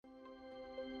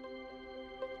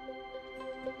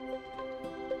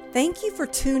Thank you for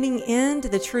tuning in to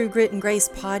the True Grit and Grace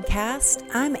podcast.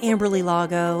 I'm Amberly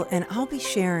Lago, and I'll be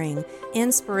sharing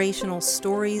inspirational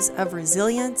stories of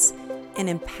resilience and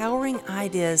empowering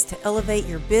ideas to elevate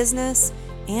your business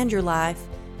and your life,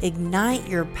 ignite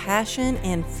your passion,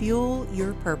 and fuel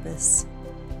your purpose.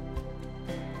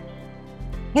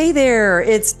 Hey there,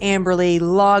 it's Amberly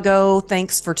Lago.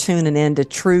 Thanks for tuning in to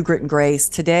True Grit and Grace.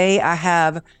 Today, I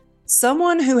have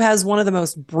someone who has one of the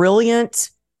most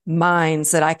brilliant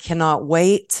minds that I cannot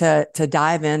wait to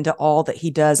dive into all that he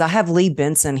does. I have Lee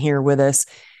Benson here with us.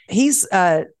 He's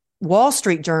a Wall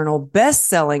Street Journal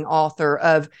best-selling author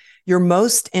of Your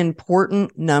Most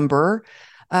Important Number.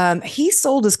 He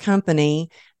sold his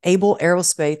company, Able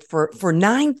Aerospace, for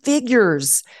 9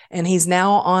 figures, and he's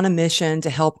now on a mission to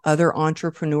help other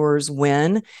entrepreneurs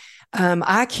win.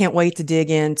 I can't wait to dig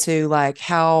into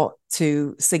how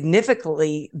to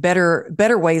significantly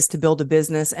better ways to build a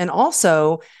business. And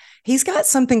also, he's got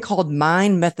something called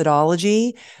mind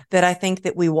methodology that I think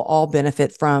that we will all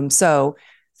benefit from. So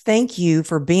thank you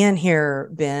for being here,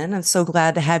 Ben. I'm so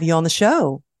glad to have you on the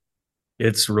show.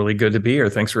 It's really good to be here.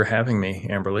 Thanks for having me,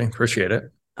 Amberly. Appreciate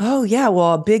it. Oh, yeah.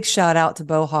 Well, a big shout out to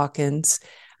Bo Hawkins.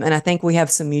 And I think we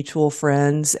have some mutual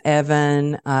friends,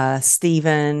 Evan,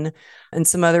 Stephen, and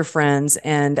some other friends.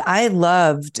 And I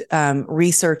loved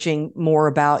researching more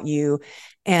about you.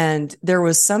 And there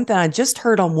was something I just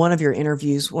heard on one of your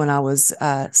interviews when I was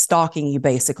stalking you,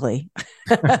 basically.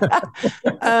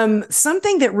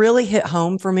 Something that really hit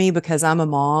home for me because I'm a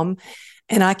mom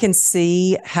and I can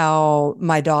see how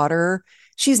my daughter,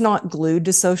 she's not glued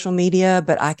to social media,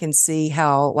 but I can see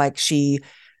how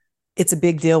it's a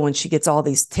big deal when she gets all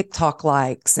these TikTok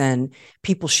likes and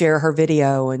people share her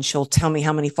video and she'll tell me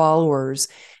how many followers.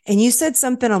 And you said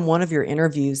something on one of your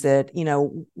interviews that,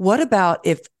 what about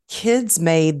if kids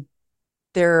made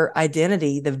their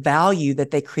identity the value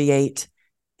that they create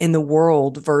in the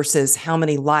world versus how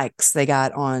many likes they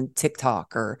got on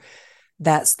TikTok or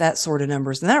that sort of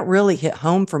numbers. And that really hit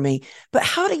home for me. But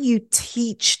how do you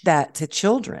teach that to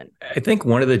children? I think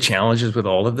one of the challenges with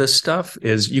all of this stuff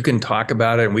is you can talk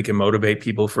about it and we can motivate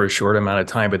people for a short amount of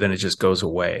time, but then it just goes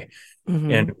away.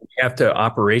 Mm-hmm. And we have to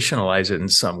operationalize it in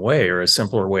some way, or a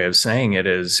simpler way of saying it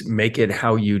is make it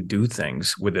how you do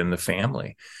things within the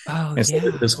family. Oh, and so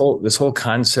yeah. this whole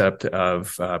concept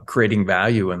of creating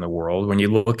value in the world, when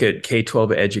you look at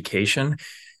K-12 education,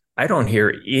 I don't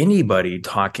hear anybody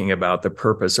talking about the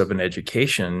purpose of an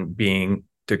education being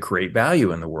to create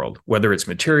value in the world, whether it's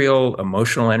material,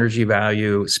 emotional energy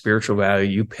value, spiritual value,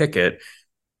 you pick it.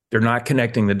 They're not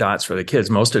connecting the dots for the kids.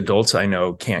 Most adults I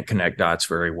know can't connect dots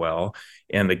very well.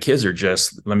 And the kids are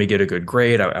just, let me get a good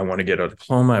grade. I want to get a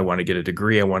diploma. I want to get a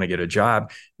degree. I want to get a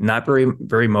job. Not very,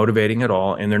 very motivating at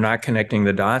all. And they're not connecting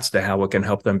the dots to how it can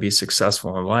help them be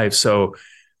successful in life. So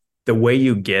the way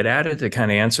you get at it to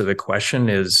kind of answer the question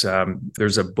is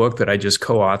there's a book that I just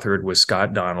co-authored with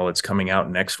Scott Donnell. It's coming out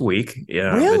next week.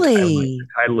 Really? The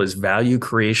title is Value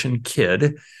Creation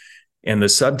Kid. And the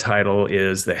subtitle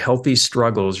is The Healthy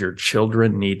Struggles Your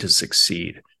Children Need to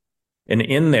Succeed. And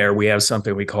in there, we have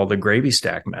something we call the gravy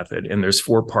stack method. And there's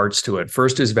 4 parts to it.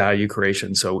 First is value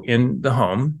creation. So in the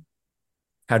home,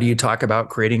 how do you talk about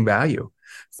creating value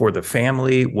for the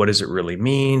family? What does it really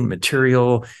mean?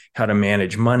 Material, how to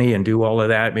manage money and do all of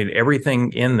that. I mean,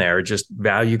 everything in there, just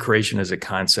value creation as a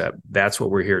concept. That's what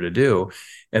we're here to do.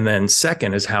 And then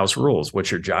second is house rules.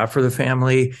 What's your job for the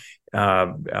family?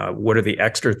 What are the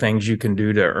extra things you can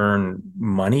do to earn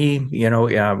money,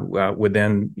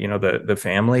 within, the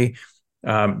family?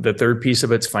 The third piece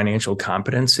of it's financial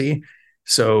competency.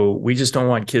 So we just don't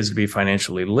want kids to be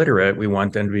financially literate. We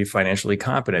want them to be financially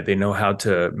competent. They know how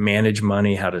to manage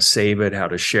money, how to save it, how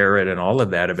to share it, and all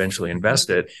of that, eventually invest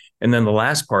it. And then the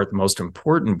last part, the most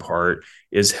important part,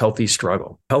 is healthy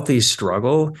struggle. Healthy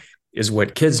struggle is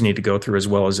what kids need to go through as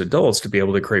well as adults to be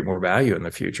able to create more value in the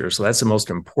future. So that's the most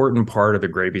important part of the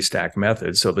gravy stack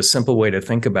method. So the simple way to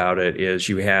think about it is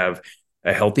you have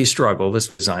a healthy struggle that's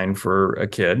designed for a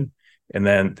kid. And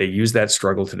then they use that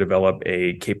struggle to develop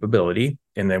a capability.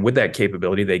 And then with that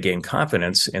capability, they gain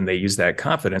confidence and they use that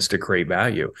confidence to create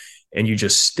value. And you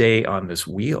just stay on this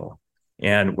wheel.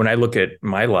 And when I look at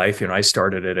my life, I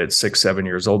started it at 6, 7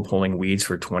 years old, pulling weeds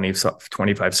for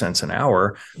 25 cents an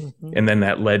hour. Mm-hmm. And then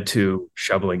that led to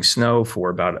shoveling snow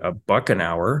for about $1 an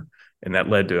hour. And that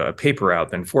led to a paper route,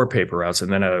 then 4 paper routes,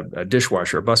 and then a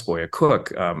dishwasher, a busboy, a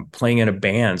cook, playing in a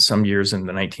band some years in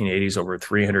the 1980s, over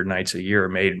 300 nights a year,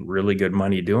 made really good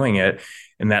money doing it.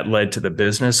 And that led to the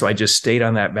business. So I just stayed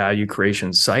on that value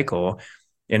creation cycle.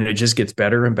 And it just gets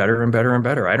better and better and better and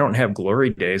better. I don't have glory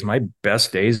days. My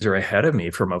best days are ahead of me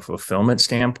from a fulfillment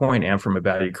standpoint and from a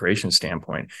value creation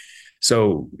standpoint.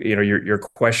 So, your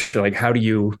question, like, how do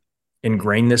you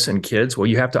ingrain this in kids? Well,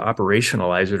 you have to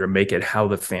operationalize it or make it how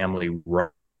the family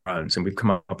runs. And we've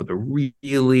come up with a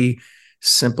really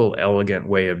simple, elegant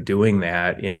way of doing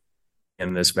that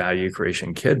in this Value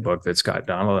Creation Kid book that Scott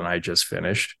Donald and I just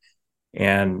finished.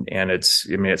 And it's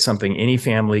something any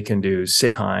family can do.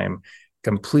 Sit time,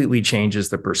 completely changes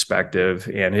the perspective,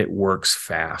 and it works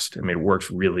fast. It works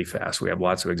really fast. We have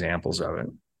lots of examples of it.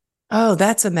 Oh,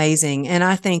 that's amazing. And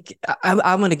I think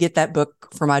I'm going to get that book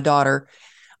for my daughter.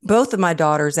 Both of my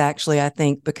daughters, actually, I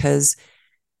think, because,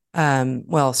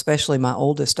 well, especially my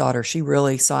oldest daughter, she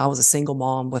really saw I was a single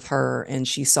mom with her, and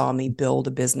she saw me build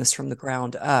a business from the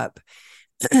ground up.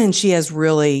 And she has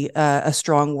really a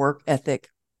strong work ethic.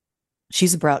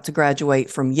 She's about to graduate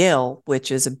from Yale,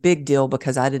 which is a big deal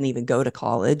because I didn't even go to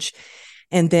college.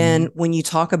 And then when you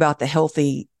talk about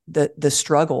the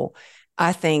struggle,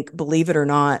 I think, believe it or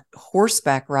not,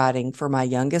 horseback riding for my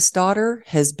youngest daughter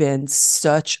has been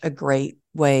such a great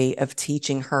way of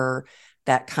teaching her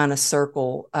that kind of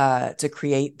circle to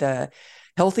create the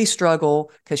healthy struggle,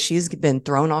 because she's been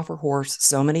thrown off her horse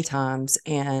so many times,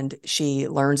 and she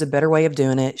learns a better way of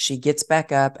doing it. She gets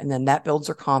back up, and then that builds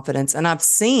her confidence. And I've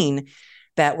seen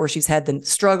that where she's had the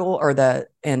struggle or the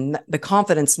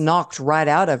confidence knocked right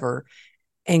out of her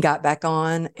and got back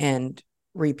on and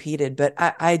repeated. But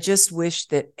I just wish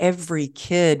that every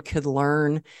kid could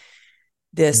learn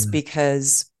this,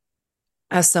 because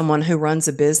as someone who runs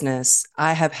a business,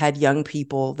 I have had young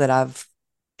people that I've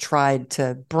tried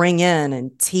to bring in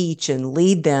and teach and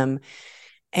lead them.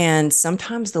 And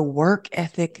sometimes the work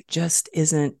ethic just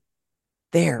isn't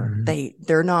there.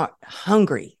 They're not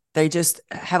hungry. They just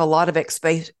have a lot of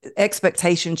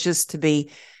expectations just to be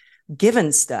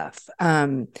given stuff.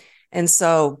 And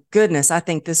so, goodness, I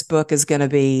think this book is going to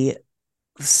be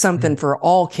something for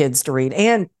all kids to read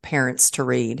and parents to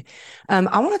read.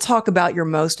 I want to talk about your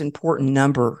most important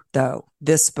number, though,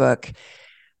 this book,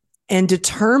 and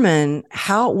determine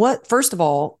first of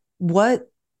all, what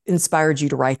inspired you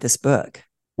to write this book?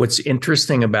 What's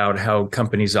interesting about how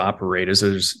companies operate is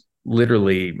there's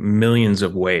literally millions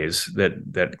of ways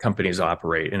that companies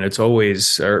operate. And it's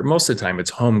always, or most of the time, it's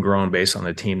homegrown based on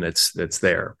the team that's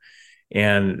there.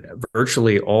 And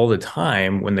virtually all the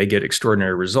time, when they get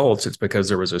extraordinary results, it's because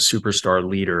there was a superstar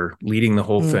leader leading the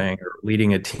whole thing, or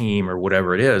leading a team, or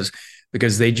whatever it is,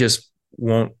 because they just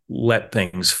won't let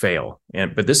things fail.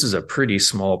 But this is a pretty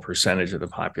small percentage of the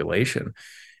population.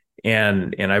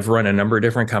 And I've run a number of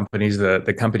different companies.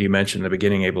 The company you mentioned in the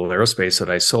beginning, Able Aerospace, that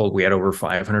I sold, we had over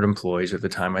 500 employees at the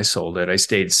time I sold it. I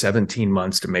stayed 17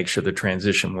 months to make sure the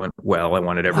transition went well. I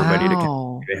wanted everybody to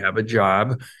continue to have a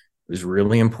job. It was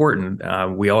really important.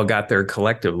 We all got there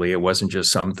collectively. It wasn't just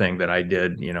something that I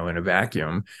did, in a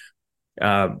vacuum.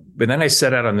 But then I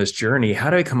set out on this journey. How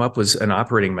do I come up with an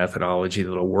operating methodology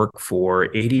that'll work for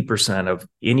 80% of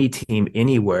any team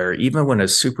anywhere, even when a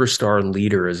superstar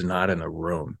leader is not in the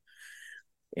room?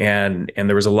 And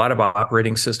there was a lot of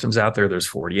operating systems out there. There's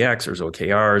 40X, there's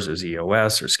OKRs, there's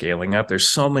EOS, there's Scaling Up. There's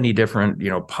so many different,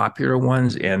 popular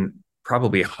ones, and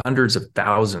probably hundreds of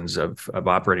thousands of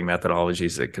operating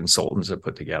methodologies that consultants have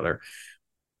put together.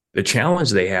 The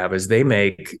challenge they have is they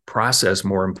make process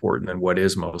more important than what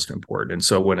is most important. And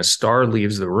so when a star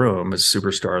leaves the room, a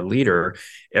superstar leader,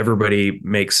 everybody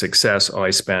makes success. Oh, I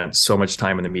spent so much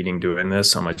time in the meeting doing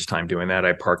this, so much time doing that.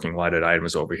 I parking lotted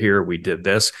items over here. We did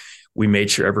this. We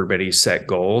made sure everybody set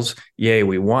goals. Yay,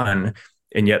 we won.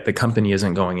 And yet the company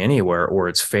isn't going anywhere, or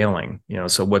it's failing.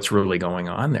 So what's really going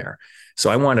on there? So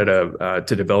I wanted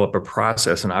to develop a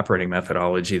process and operating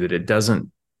methodology that it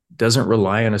doesn't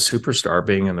rely on a superstar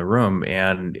being in the room.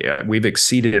 And we've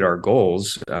exceeded our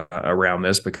goals around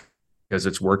this because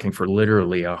it's working for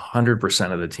literally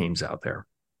 100% of the teams out there.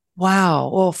 Wow.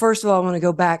 Well, first of all, I want to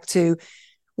go back to,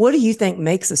 what do you think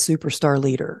makes a superstar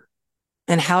leader?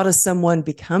 And how does someone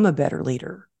become a better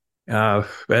leader?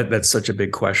 That's such a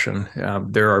big question.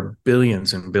 There are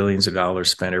billions and billions of dollars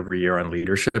spent every year on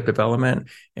leadership development.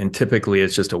 And typically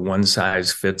it's just a one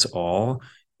size fits all.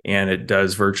 And it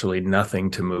does virtually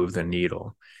nothing to move the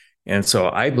needle. And so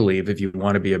I believe if you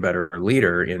want to be a better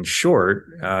leader, in short,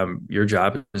 your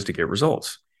job is to get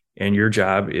results. And your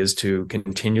job is to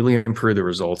continually improve the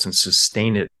results and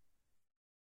sustain it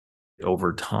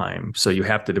over time. So you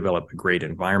have to develop a great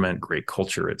environment, great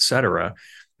culture, et cetera,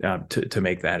 to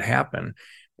make that happen.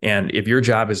 And if your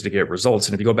job is to get results,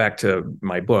 and if you go back to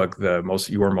my book,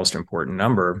 your most important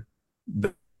number,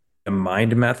 the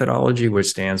MIND methodology, which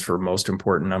stands for most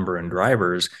important number in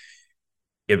drivers,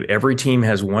 if every team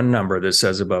has one number that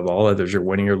says above all others, you're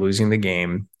winning or losing the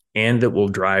game, and that will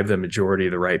drive the majority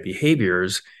of the right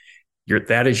behaviors,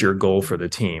 That is your goal for the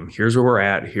team. Here's where we're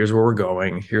at. Here's where we're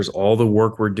going. Here's all the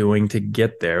work we're doing to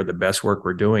get there, the best work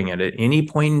we're doing. And at any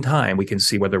point in time, we can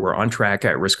see whether we're on track,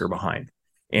 at risk, or behind.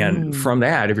 And Mm. from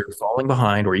that, if you're falling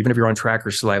behind, or even if you're on track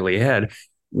or slightly ahead,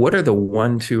 what are the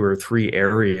 1, 2, or 3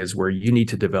 areas where you need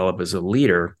to develop as a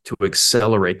leader to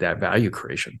accelerate that value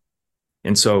creation?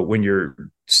 And so when you're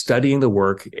studying the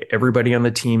work, everybody on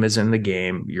the team is in the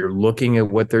game, you're looking at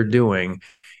what they're doing.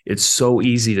 It's so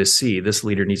easy to see this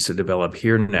leader needs to develop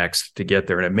here next to get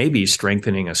there. And it may be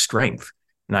strengthening a strength,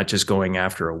 not just going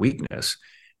after a weakness,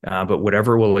 but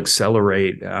whatever will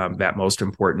accelerate that most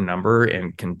important number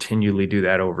and continually do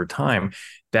that over time.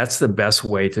 That's the best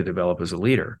way to develop as a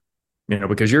leader.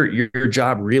 Because your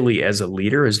job really as a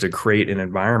leader is to create an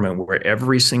environment where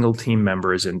every single team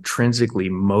member is intrinsically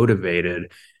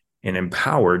motivated and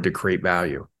empowered to create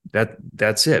value.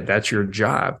 That's it. That's your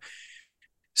job.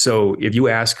 So if you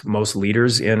ask most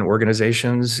leaders in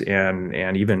organizations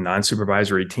and even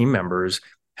non-supervisory team members,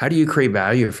 how do you create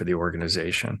value for the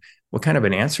organization? What kind of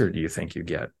an answer do you think you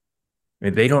get? I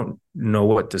mean, they don't know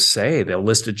what to say. They'll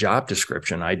list a job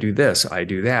description. I do this, I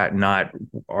do that. Not,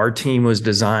 our team was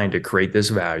designed to create this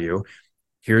value.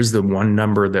 Here's the one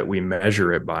number that we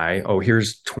measure it by. Oh,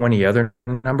 here's 20 other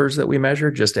numbers that we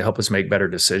measure just to help us make better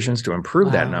decisions to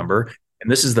improve that Wow. number.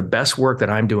 And this is the best work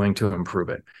that I'm doing to improve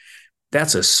it.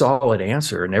 That's a solid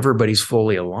answer, and everybody's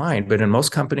fully aligned. But in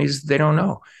most companies, they don't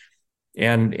know.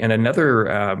 And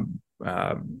another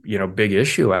big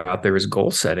issue out there is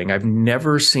goal setting. I've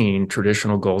never seen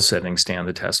traditional goal setting stand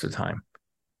the test of time.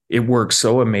 It works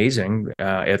so amazing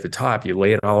at the top. You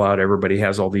lay it all out. Everybody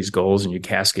has all these goals, and you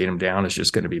cascade them down. It's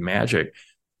just going to be magic.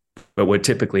 But what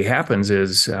typically happens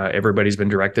is everybody's been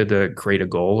directed to create a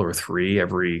goal or 3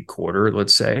 every quarter,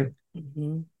 let's say,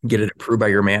 get it approved by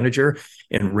your manager,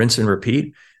 and rinse and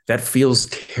repeat. That feels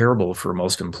terrible for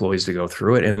most employees to go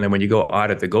through it. And then when you go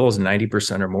audit the goals,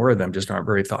 90% or more of them just aren't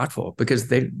very thoughtful because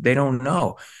they don't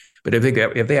know. But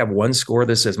if they have one score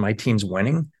that says my team's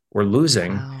winning or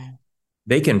losing, Wow.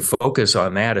 they can focus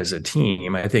on that as a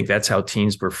team. I think that's how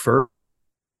teams prefer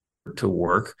to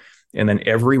work. And then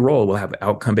every role will have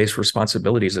outcome-based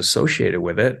responsibilities associated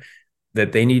with it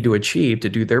that they need to achieve to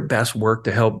do their best work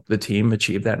to help the team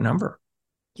achieve that number.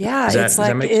 Yeah, Does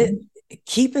that make sense?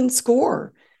 Keeping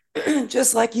score,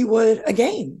 just like you would a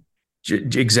game.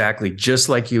 Exactly, just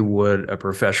like you would a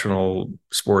professional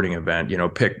sporting event.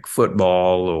 Pick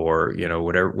football or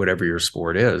whatever your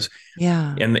sport is.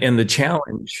 Yeah. And the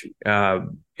challenge,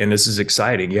 and this is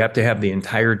exciting, you have to have the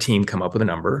entire team come up with a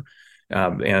number.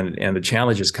 And the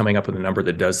challenge is coming up with a number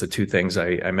that does the 2 things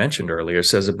I mentioned earlier. It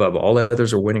says above all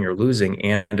others are winning or losing,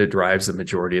 and it drives the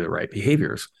majority of the right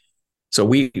behaviors. So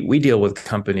we deal with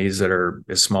companies that are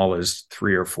as small as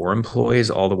 3 or 4 employees,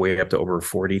 all the way up to over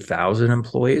 40,000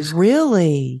 employees.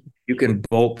 Really? You can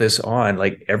bolt this on.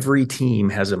 Like, every team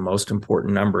has a most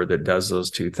important number that does those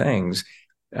 2 things,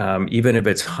 even if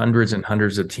it's hundreds and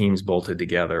hundreds of teams bolted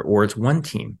together, or it's one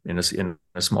team in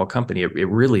a small company. It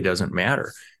really doesn't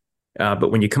matter.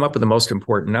 But when you come up with the most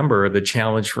important number, the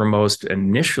challenge for most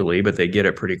initially, but they get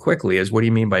it pretty quickly, is what do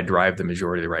you mean by drive the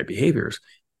majority of the right behaviors?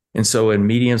 And so in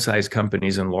medium-sized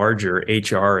companies and larger,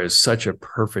 HR is such a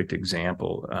perfect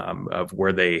example of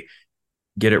where they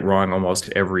get it wrong almost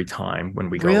every time when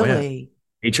we go in. Really?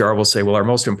 HR will say, well, our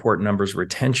most important number is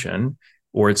retention,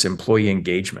 or it's employee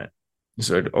engagement.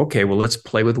 So, okay, well, let's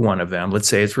play with one of them. Let's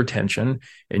say it's retention,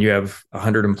 and you have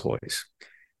 100 employees.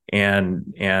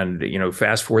 And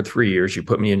fast forward 3 years, you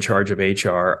put me in charge of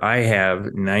HR. I have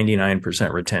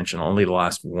 99% retention, only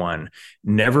lost 1.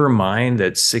 Never mind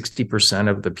that 60%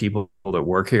 of the people that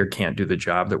work here can't do the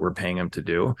job that we're paying them to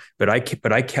do. But I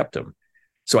kept them.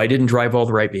 So I didn't drive all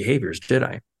the right behaviors, did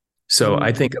I? So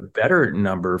I think a better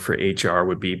number for HR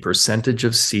would be percentage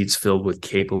of seats filled with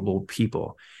capable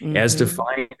people, as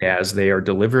defined as they are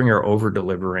delivering or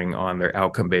over-delivering on their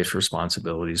outcome-based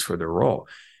responsibilities for their role.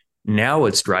 Now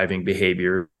it's driving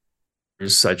behaviors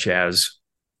such as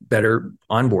better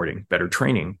onboarding, better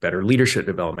training, better leadership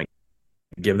development,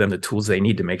 give them the tools they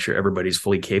need to make sure everybody's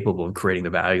fully capable of creating the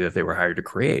value that they were hired to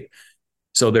create.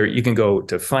 So there, you can go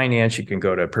to finance, you can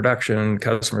go to production,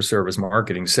 customer service,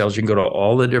 marketing, sales. You can go to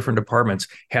all the different departments,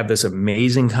 have this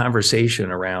amazing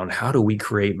conversation around how do we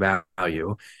create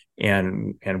value,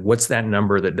 and what's that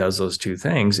number that does those 2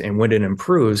 things. And when it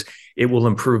improves, it will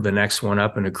improve the next one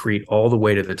up and accrete all the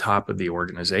way to the top of the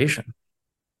organization.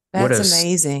 That's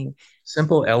amazing.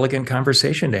 Simple, elegant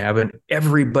conversation to have, and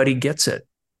everybody gets it.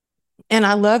 And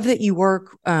I love that you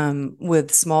work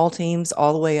with small teams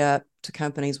all the way up to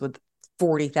companies with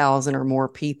 40,000 or more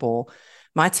people.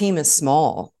 My team is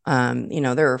small.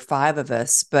 There are 5 of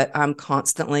us, but I'm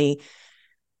constantly,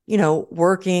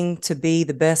 working to be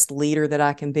the best leader that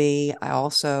I can be. I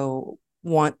also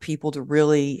want people to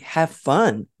really have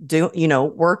fun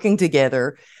working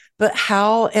together. But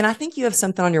how, and I think you have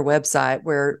something on your website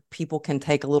where people can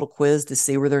take a little quiz to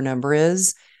see where their number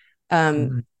is.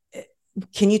 Um, Mhm.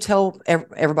 can you tell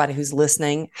everybody who's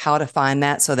listening how to find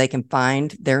that so they can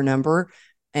find their number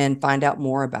and find out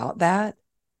more about that?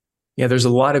 Yeah, there's a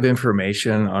lot of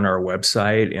information on our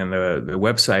website, and the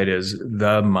website is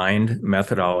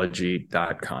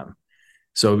themindmethodology.com.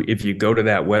 So if you go to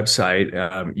that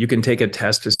website, you can take a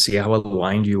test to see how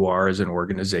aligned you are as an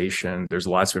organization. There's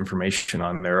lots of information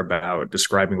on there about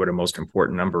describing what a most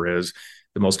important number is,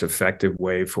 the most effective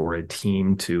way for a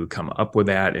team to come up with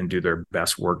that and do their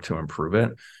best work to improve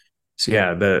it. So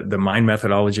yeah, the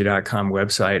mindmethodology.com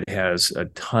website has a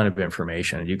ton of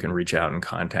information, and you can reach out and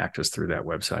contact us through that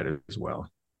website as well.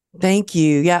 Thank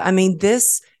you. Yeah, I mean,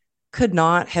 this could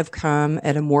not have come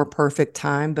at a more perfect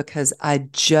time because I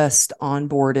just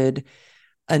onboarded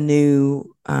a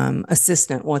new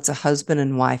assistant. Well, it's a husband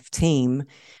and wife team.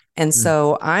 And Mm.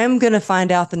 so I'm going to find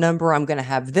out the number. I'm going to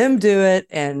have them do it.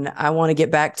 And I want to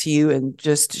get back to you and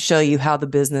just show you how the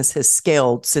business has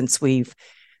scaled since we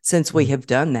have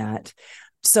done that.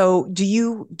 So do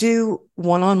you do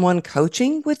one-on-one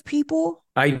coaching with people?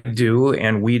 I do,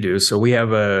 and we do. So we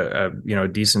have a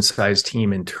decent sized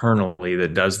team internally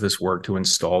that does this work to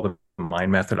install the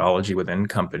mind methodology within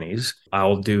companies.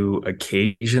 I'll do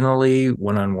occasionally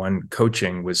one-on-one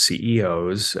coaching with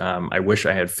CEOs. I wish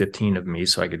I had 15 of me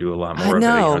so I could do a lot I more of it.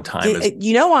 know. Time is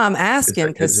You know why I'm asking?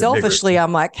 Because is a bigger. selfishly,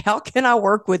 I'm like, how can I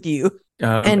work with you?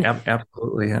 And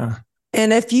Absolutely, yeah.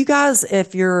 And if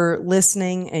you're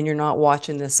listening and you're not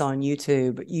watching this on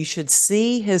YouTube, you should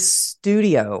see his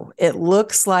studio. It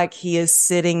looks like he is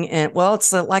sitting in, well,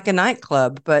 it's like a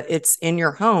nightclub, but it's in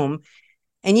your home.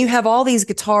 And you have all these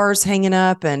guitars hanging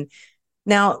up. And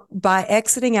now, by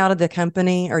exiting out of the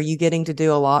company, are you getting to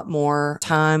do a lot more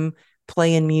time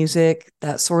playing music,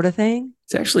 that sort of thing?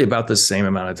 It's actually about the same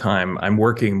amount of time. I'm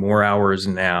working more hours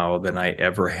now than I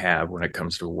ever have when it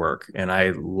comes to work. And I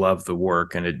love the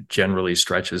work, and it generally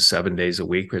stretches 7 days a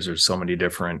week because there's so many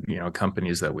different,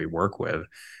 companies that we work with.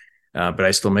 But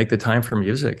I still make the time for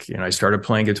music. I started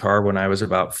playing guitar when I was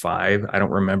about 5. I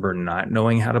don't remember not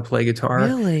knowing how to play guitar.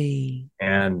 Really?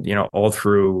 And all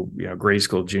through grade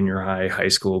school, junior high, high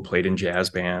school, played in jazz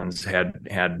bands, had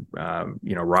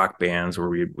rock bands where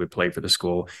we would play for the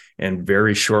school. And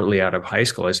very shortly out of high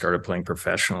school, I started playing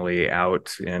professionally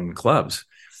out in clubs.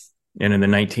 And in the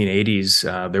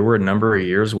 1980s, there were a number of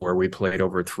years where we played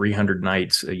over 300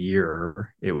 nights a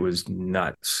year. It was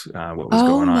nuts what was Oh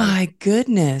going on, my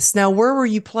goodness. Now, where were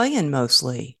you playing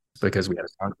mostly? because we had a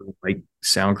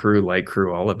sound crew, light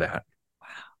crew, all of that.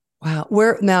 Wow.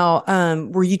 Where now,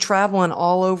 were you traveling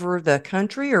all over the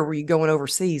country or were you going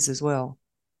overseas as well?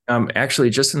 Actually,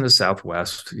 just in the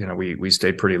Southwest, we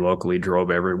stayed pretty locally,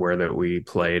 drove everywhere that we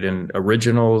played, and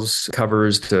originals,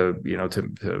 covers to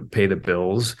pay the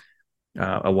bills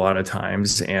a lot of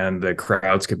times. And the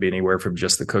crowds could be anywhere from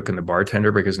just the cook and the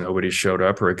bartender because nobody showed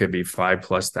up, or it could be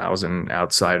 5,000+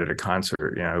 outside at a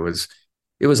concert.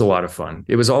 It was a lot of fun.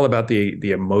 It was all about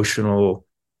the emotional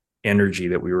energy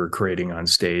that we were creating on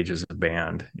stage as a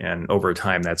band. And over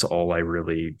time, that's all I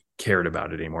really cared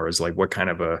about anymore, is like, what kind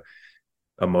of a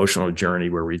emotional journey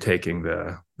were we taking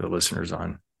the listeners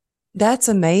on? That's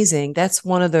amazing. That's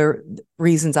one of the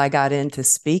reasons I got into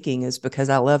speaking is because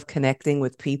I love connecting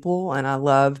with people and I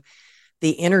love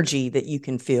the energy that you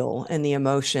can feel and the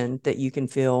emotion that you can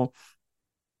feel.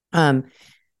 Um,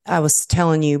 I was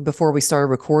telling you before we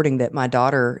started recording that my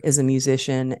daughter is a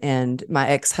musician and my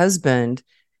ex-husband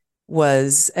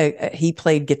he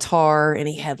played guitar and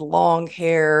he had long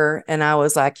hair. And I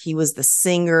was like, he was the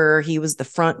singer, he was the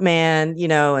front man,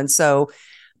 and so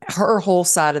her whole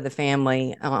side of the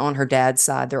family on her dad's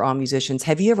side, they're all musicians.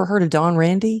 Have you ever heard of Don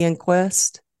Randy in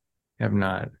Quest? Have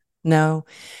not. No,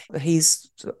 he's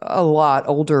a lot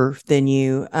older than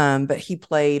you, but he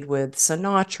played with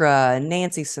Sinatra and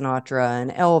Nancy Sinatra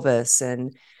and Elvis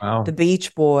and the Wow.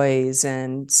 Beach Boys.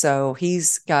 And so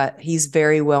he's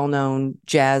very well known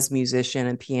jazz musician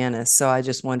and pianist. So I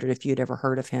just wondered if you'd ever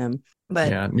heard of him.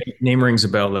 But Yeah, name rings a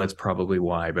bell. That's probably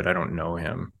why, but I don't know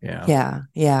him. Yeah. yeah,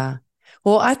 yeah.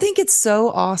 Well, I think it's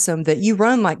so awesome that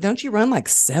don't you run like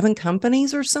 7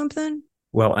 companies or something?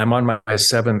 Well, I'm on my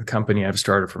seventh company I've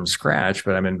started from scratch,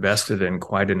 but I'm invested in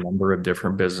quite a number of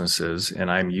different businesses.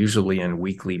 And I'm usually in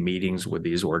weekly meetings with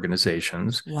these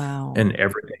organizations. Wow. And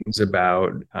everything's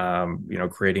about,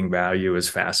 creating value as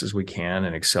fast as we can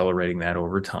and accelerating that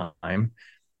over time.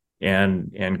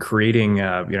 And creating,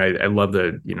 I love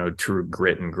the, true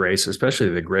grit and grace, especially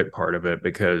the grit part of it,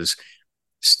 because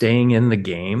staying in the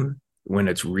game when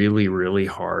it's really, really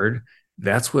hard,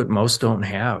 that's what most don't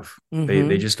have. They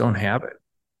Mm-hmm. just don't have it.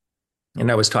 And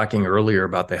I was talking earlier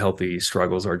about the healthy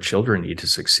struggles our children need to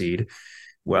succeed.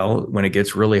 Well, when it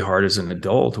gets really hard as an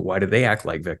adult, why do they act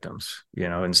like victims?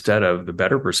 Instead of, the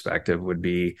better perspective would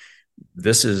be,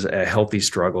 this is a healthy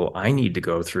struggle I need to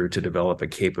go through to develop a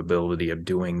capability of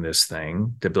doing this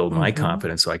thing, to build my Mm-hmm.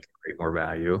 confidence so I can create more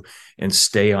value and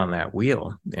stay on that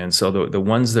wheel. And so the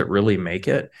ones that really make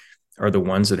it are the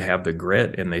ones that have the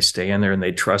grit, and they stay in there and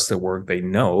they trust the work. They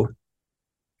know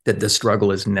that the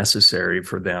struggle is necessary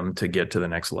for them to get to the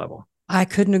next level. I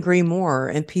couldn't agree more.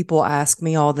 And people ask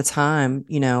me all the time,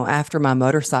 after my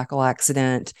motorcycle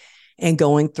accident and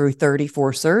going through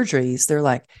 34 surgeries, they're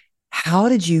like, how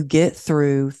did you get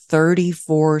through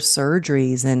 34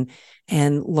 surgeries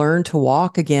and learn to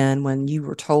walk again when you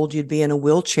were told you'd be in a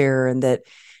wheelchair? And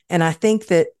I think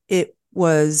that it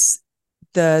was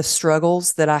the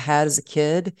struggles that I had as a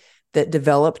kid that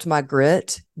developed my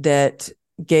grit, that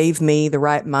gave me the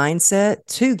right mindset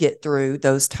to get through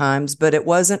those times. But it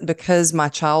wasn't because my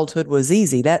childhood was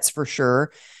easy, that's for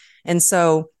sure. And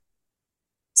so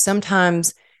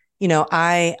sometimes,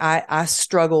 I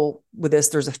struggle with this.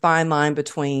 There's a fine line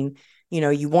between,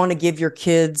 you want to give your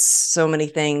kids so many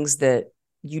things that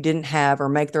you didn't have or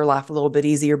make their life a little bit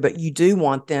easier, but you do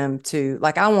want them to,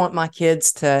 like, I want my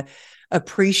kids to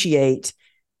appreciate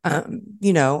being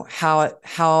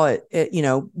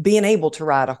able to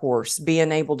ride a horse,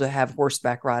 being able to have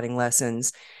horseback riding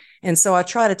lessons. And so I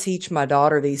try to teach my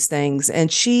daughter these things,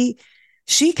 and she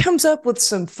comes up with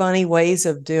some funny ways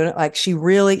of doing it. Like she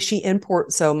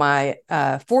imports. So my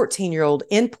 14-year-old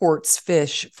imports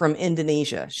fish from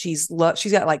Indonesia. She's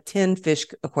got like 10 fish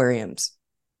aquariums,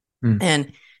 Hmm.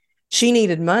 and she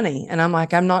needed money. And I'm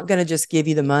like, I'm not going to just give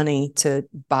you the money to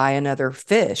buy another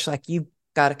fish. Like, you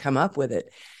got to come up with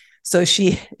it. So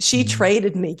she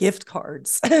traded me gift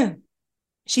cards.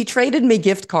 She traded me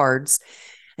gift cards.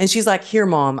 And she's like, here,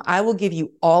 mom, I will give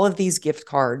you all of these gift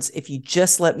cards if you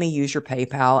just let me use your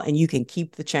PayPal, and you can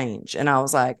keep the change. And I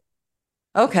was like,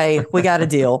 okay, we got a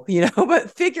deal,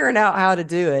 but figuring out how to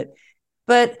do it.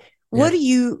 But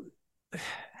Yeah.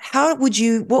 what would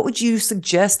you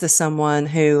suggest to someone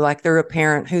who, like, they're a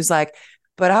parent who's like,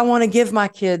 but I want to give my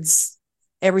kids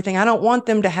everything. I don't want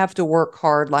them to have to work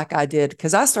hard like I did,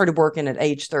 because I started working at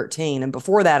age 13. And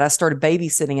before that, I started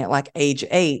babysitting at like age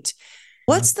 8.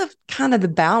 What's the kind of the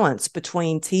balance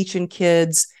between teaching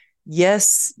kids?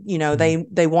 Yes,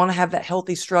 they want to have that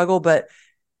healthy struggle, but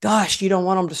gosh, you don't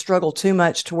want them to struggle too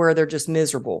much to where they're just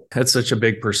miserable. That's such a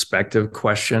big perspective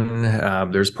question.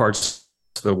 There's parts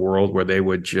of the world where they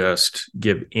would just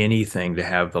give anything to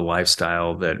have the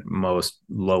lifestyle that most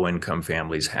low income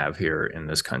families have here in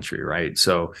this country, right?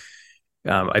 So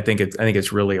I think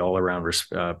it's really all around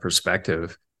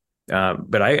perspective.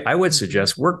 But I would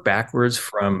suggest work backwards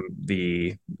from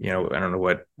the, I don't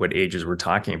know what ages we're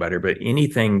talking about here, but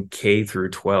anything K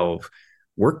through 12,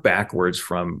 work backwards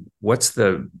from what's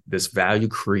this value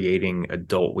creating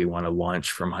adult we want to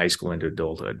launch from high school into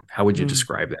adulthood. How would you Mm.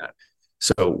 describe that?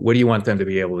 So what do you want them to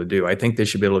be able to do? I think they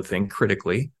should be able to think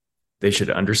critically. They should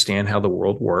understand how the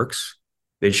world works.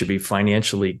 They should be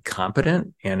financially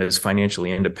competent and as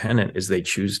financially independent as they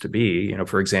choose to be.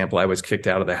 For example, I was kicked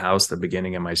out of the house the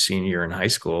beginning of my senior year in high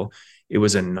school. It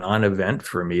was a non-event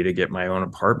for me to get my own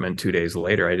apartment 2 days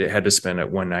later. I had to spend it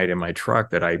one night in my truck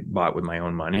that I bought with my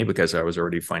own money because I was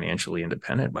already financially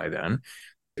independent by then.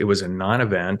 It was a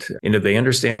non-event. And if they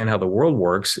understand how the world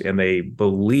works and they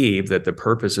believe that the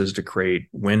purpose is to create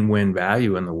win-win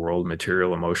value in the world,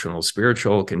 material, emotional,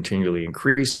 spiritual, continually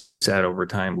increase that over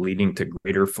time, leading to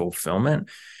greater fulfillment.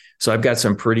 So I've got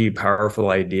some pretty powerful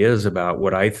ideas about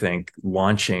what I think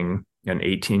launching an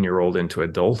 18-year-old into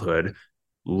adulthood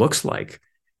looks like.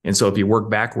 And so if you work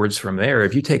backwards from there,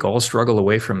 if you take all struggle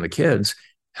away from the kids,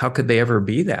 how could they ever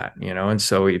be that? And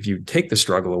so if you take the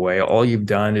struggle away, all you've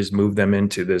done is move them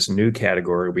into this new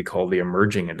category we call the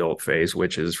emerging adult phase,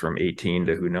 which is from 18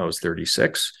 to, who knows,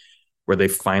 36, where they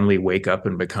finally wake up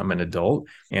and become an adult.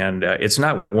 And it's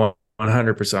not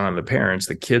 100% on the parents.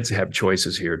 The kids have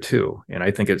choices here too. And I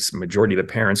think it's majority of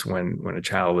the parents, when a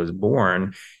child is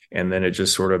born, and then it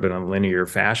just sort of in a linear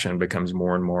fashion becomes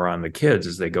more and more on the kids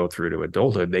as they go through to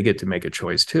adulthood. They get to make a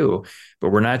choice too, but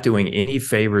we're not doing any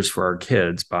favors for our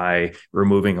kids by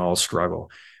removing all struggle.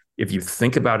 If you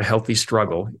think about healthy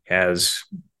struggle as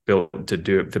built to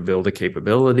build a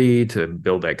capability, to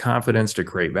build that confidence, to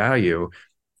create value,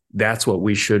 that's what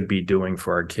we should be doing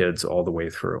for our kids all the way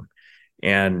through.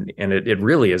 And it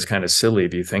really is kind of silly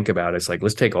if you think about it. It's like,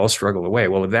 let's take all struggle away.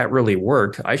 Well, if that really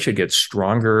worked, I should get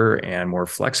stronger and more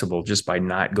flexible just by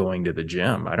not going to the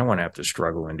gym. I don't want to have to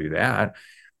struggle and do that.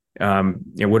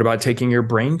 What about taking your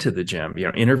brain to the gym?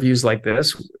 Interviews like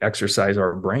this exercise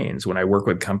our brains. When I work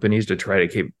with companies to try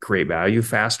to create value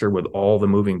faster with all the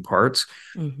moving parts,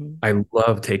 Mm-hmm. I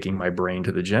love taking my brain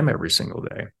to the gym every single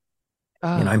day.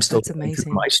 And Oh, I'm still that's going through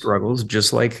amazing. my struggles,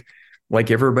 just like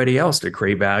everybody else, to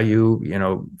create value,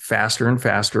 faster and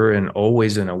faster, and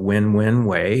always in a win-win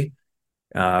way.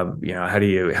 How do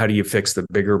you fix the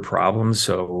bigger problems?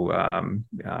 So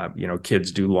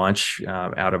kids do launch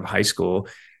out of high school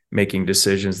making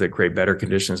decisions that create better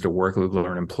conditions to work, live,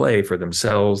 learn, and play for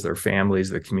themselves, their families,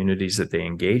 the communities that they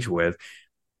engage with.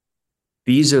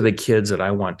 These are the kids that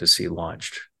I want to see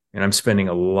launched. And I'm spending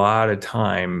a lot of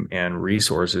time and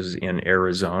resources in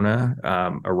Arizona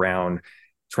around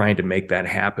trying to make that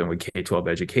happen with K-12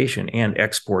 education and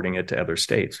exporting it to other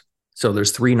states. So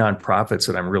there's 3 nonprofits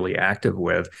that I'm really active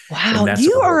with, and Wow, that's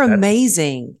you our are whole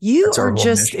amazing. You that's are our whole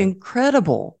just mission.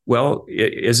 incredible. Well,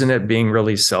 isn't it being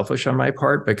really selfish on my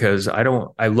part? Because I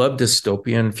love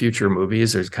dystopian future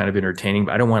movies. There's kind of entertaining,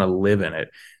 but I don't want to live in it.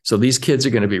 So these kids are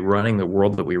going to be running the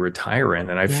world that we retire in.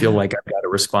 And I feel Yeah. like I've got a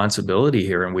responsibility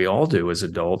here, and we all do as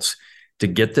adults, to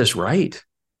get this right.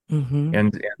 Mm-hmm.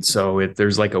 And so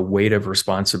there's like a weight of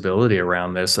responsibility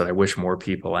around this that I wish more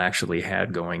people actually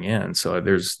had going in. So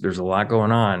there's a lot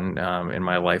going on in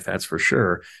my life, that's for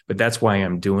sure. But that's why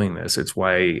I'm doing this. It's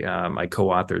why I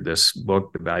co-authored this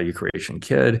book, The Value Creation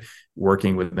Kid,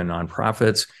 working with the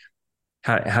nonprofits.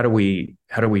 How do we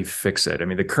fix it? I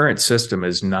mean, the current system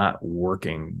is not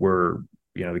working.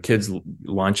 The kids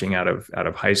launching out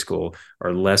of high school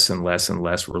are less and less and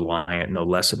less reliant, know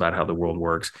less about how the world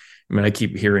works. I mean, I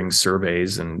keep hearing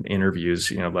surveys and interviews,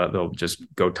 they'll just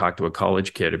go talk to a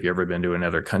college kid. Have you ever been to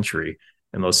another country?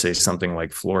 And they'll say something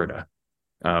like Florida.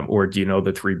 Or do you know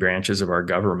the 3 branches of our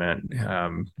government?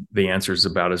 The answer is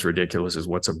about as ridiculous as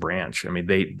what's a branch. I mean,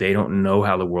 they don't know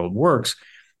how the world works.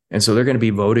 And so they're going to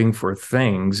be voting for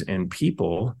things and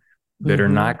people that are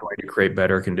Mm-hmm. not going to create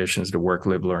better conditions to work,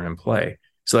 live, learn, and play.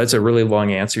 So that's a really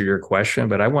long answer to your question,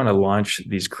 but I want to launch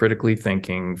these critically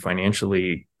thinking,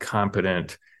 financially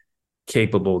competent,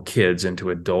 capable kids into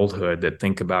adulthood that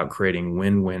think about creating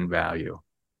win-win value.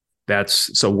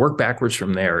 That's so work backwards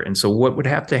from there. And so what would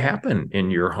have to happen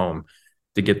in your home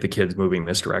to get the kids moving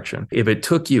this direction? If it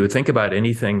took you, think about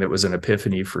anything that was an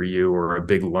epiphany for you or a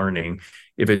big learning.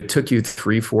 If it took you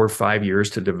 3, 4, 5 years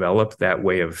to develop that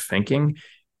way of thinking,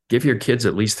 give your kids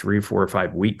at least 3, 4, or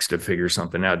 5 weeks to figure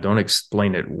something out. Don't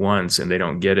explain it once and they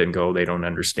don't get it and go, they don't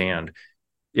understand.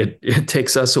 It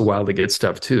takes us a while to get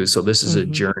stuff too. So this is a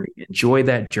Mm-hmm. journey. Enjoy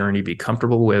that journey, be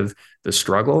comfortable with the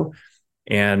struggle,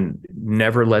 and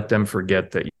never let them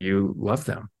forget that you love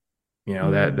them.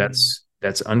 That Mm.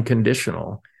 that's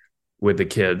unconditional with the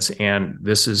kids, and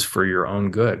this is for your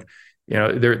own good.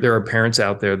 There are parents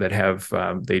out there that have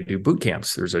they do boot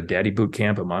camps. There's a daddy boot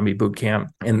camp, a mommy boot camp,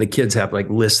 and the kids have like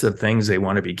lists of things they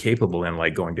want to be capable in,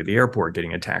 like going to the airport,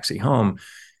 getting a taxi home,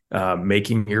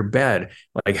 making your bed.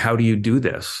 Like, how do you do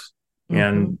this? Mm-hmm.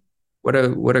 And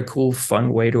what a cool,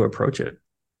 fun way to approach it.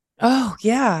 Oh,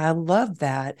 yeah, I love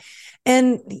that.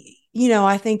 And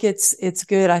I think it's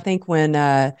good. I think when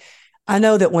I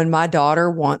know that when my daughter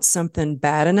wants something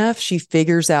bad enough, she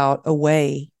figures out a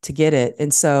way to get it.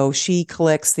 And so she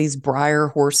collects these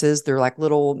Breyer horses. They're like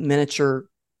little miniature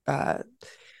uh,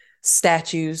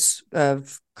 statues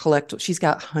of collect. She's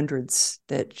got hundreds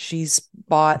that she's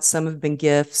bought. Some have been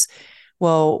gifts.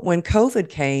 Well, when COVID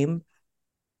came,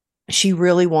 she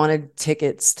really wanted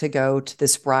tickets to go to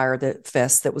this Friar that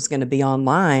fest that was going to be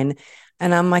online.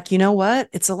 And I'm like, you know what?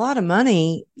 It's a lot of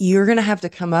money. You're going to have to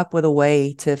come up with a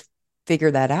way to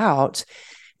figure that out.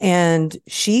 And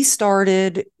she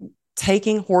started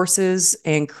taking horses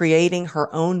and creating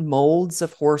her own molds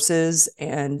of horses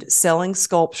and selling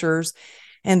sculptures.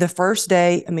 And the first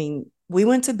day, I mean, we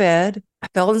went to bed. I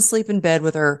fell asleep in bed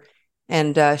with her,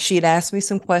 and she had asked me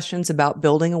some questions about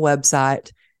building a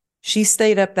website. She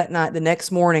stayed up that night. The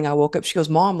next morning, I woke up. She goes,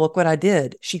 Mom, look what I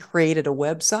did. She created a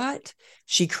website.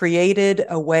 She created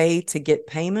a way to get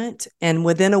payment. And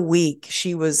within a week,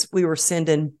 we were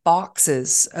sending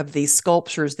boxes of these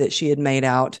sculptures that she had made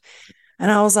out. And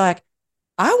I was like,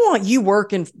 I want you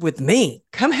working with me.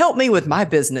 Come help me with my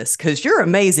business because you're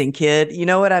amazing, kid. You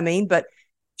know what I mean? But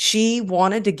she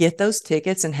wanted to get those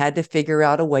tickets and had to figure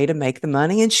out a way to make the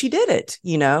money. And she did it.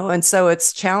 And so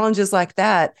it's challenges like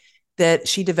that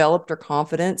she developed her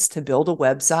confidence to build a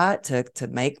website to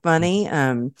make money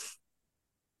and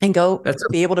go That's a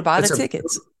be able to buy the that's a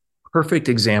tickets. perfect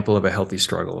example of a healthy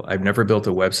struggle. I've never built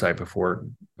a website before.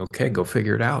 Okay, go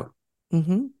figure it out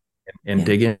Mm-hmm. and Yeah.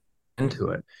 dig into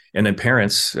it. And then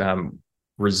parents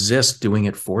resist doing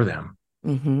it for them.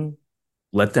 Mm-hmm.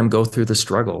 Let them go through the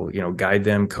struggle, guide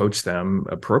them, coach them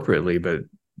appropriately. But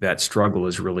that struggle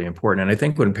is really important. And I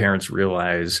think when parents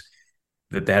realize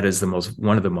that that is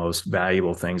one of the most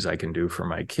valuable things I can do for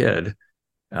my kid,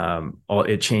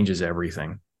 it changes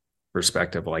everything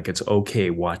perspective. Like it's okay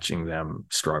watching them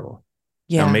struggle.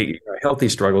 Now, Yeah. healthy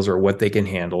struggles are what they can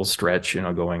handle, stretch,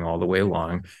 going all the way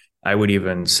along. I would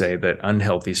even say that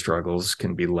unhealthy struggles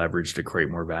can be leveraged to create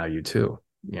more value too.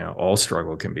 All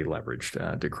struggle can be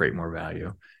leveraged to create more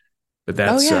value. But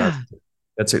Oh, yeah.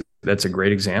 that's a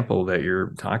great example that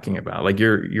you're talking about. Like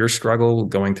your struggle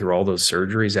going through all those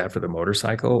surgeries after the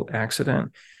motorcycle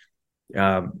accident.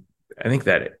 I think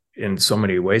that in so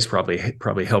many ways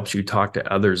probably helps you talk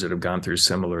to others that have gone through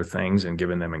similar things and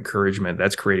given them encouragement.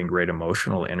 That's creating great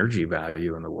emotional energy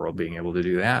value in the world, being able to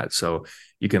do that. So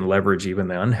you can leverage even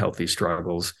the unhealthy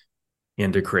struggles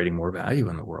into creating more value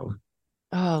in the world.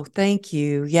 Oh, thank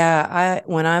you. Yeah.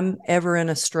 When I'm ever in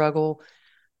a struggle,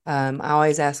 I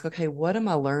always ask, okay, what am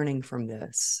I learning from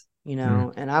this?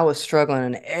 Mm. And I was struggling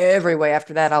in every way.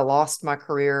 After that, I lost my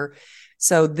career.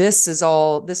 So this is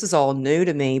all new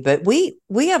to me, but we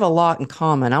have a lot in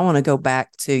common. I want to go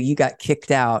back to you got kicked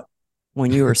out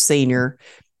when you were a senior.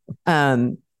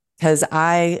 Because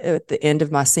I at the end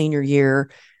of my senior year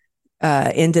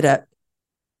ended up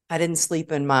I didn't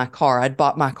sleep in my car. I'd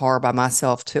bought my car by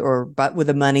myself too, but with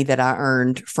the money that I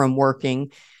earned from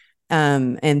working,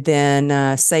 and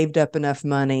then saved up enough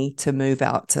money to move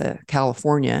out to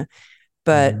California.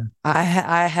 But Mhm.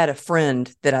 I had a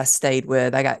friend that I stayed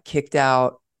with. I got kicked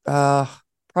out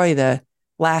probably the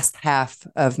last half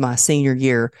of my senior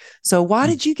year. So why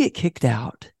did you get kicked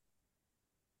out?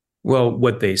 Well,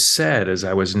 what they said is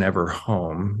I was never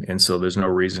home, and so there's no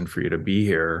reason for you to be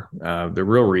here. The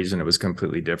real reason it was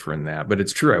completely different than that, but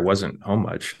it's true I wasn't home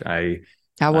much. I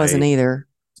wasn't I either.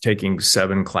 taking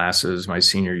 7 classes my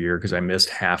senior year because I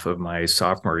missed half of my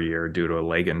sophomore year due to a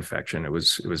leg infection. It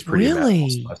was pretty bad.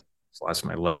 Really? Lost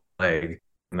my leg,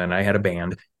 and then I had a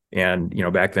band. And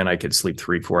back then I could sleep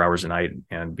 3-4 hours a night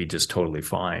and be just totally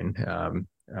fine.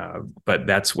 But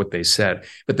that's what they said.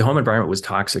 But the home environment was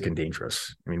toxic and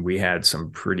dangerous. I mean, we had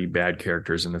some pretty bad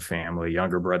characters in the family.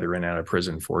 Younger brother in and out of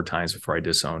prison 4 times before I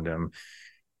disowned him.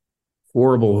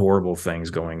 Horrible, horrible things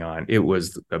going on. It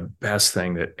was the best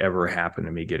thing that ever happened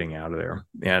to me getting out of there.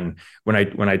 And when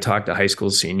I talk to high school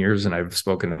seniors, and I've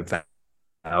spoken to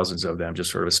thousands of them,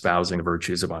 just sort of espousing the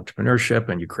virtues of entrepreneurship,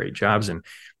 and you create jobs, and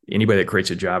anybody that creates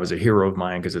a job is a hero of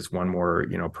mine because it's one more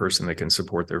person that can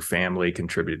support their family,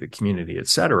 contribute to the community, et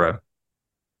cetera.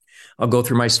 I'll go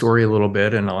through my story a little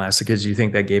bit and I'll ask the kids, do you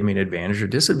think that gave me an advantage or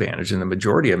disadvantage? And the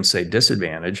majority of them say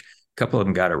disadvantage. A couple of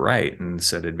them got it right and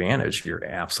said advantage. You're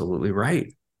absolutely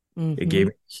right. It gave Mm-hmm.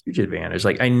 me a huge advantage.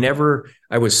 Like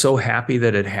I was so happy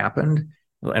that it happened.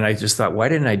 And I just thought, why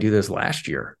didn't I do this last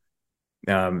year?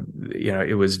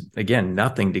 It was, again,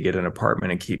 nothing to get an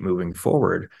apartment and keep moving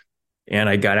forward. And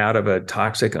I got out of a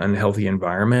toxic, unhealthy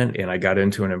environment, and I got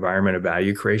into an environment of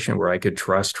value creation where I could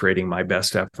trust trading my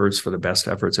best efforts for the best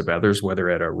efforts of others, whether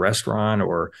at a restaurant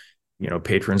or,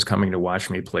 patrons coming to watch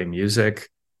me play music.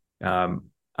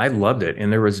 I loved it.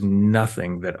 And there was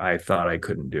nothing that I thought I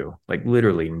couldn't do, like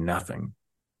literally nothing.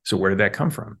 So where did that come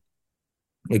from?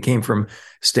 It came from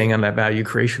staying on that value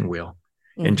creation wheel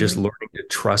and just Mm-hmm. learning to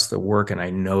trust the work. And I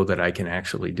know that I can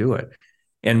actually do it.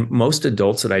 And most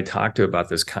adults that I talk to about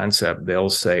this concept, they'll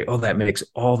say, oh, that makes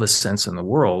all the sense in the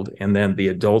world. And then the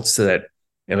adults that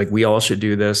like, we all should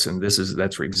do this. And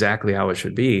that's exactly how it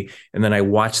should be. And then I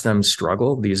watch them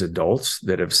struggle, these adults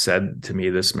that have said to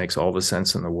me, this makes all the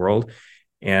sense in the world.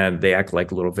 And they act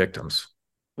like little victims,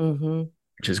 Mm-hmm.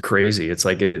 which is crazy. It's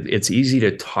like it's easy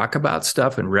to talk about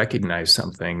stuff and recognize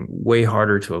something, way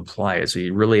harder to apply it. So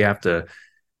you really have to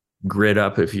grit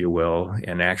up, if you will,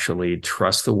 and actually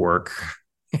trust the work.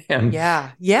 and Yeah,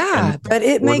 and yeah, but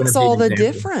it we're going to makes be an all the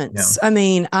example. difference. I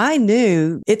mean, I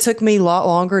knew it took me a lot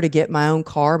longer to get my own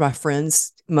car. My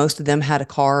friends, most of them had a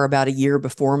car about a year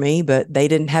before me, but they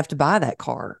didn't have to buy that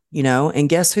car. And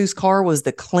guess whose car was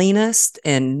the cleanest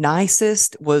and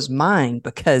nicest was mine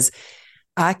because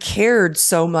I cared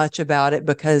so much about it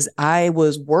because I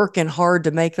was working hard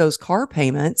to make those car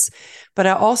payments. But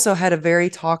I also had a very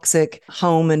toxic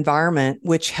home environment,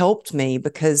 which helped me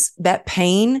because that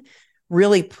pain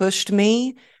really pushed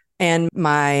me and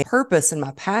my purpose and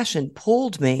my passion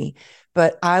pulled me.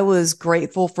 But I was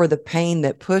grateful for the pain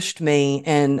that pushed me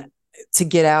and to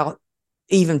get out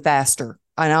even faster.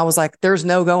 And I was like, there's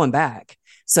no going back.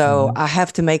 So Mhm. I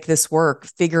have to make this work,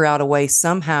 figure out a way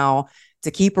somehow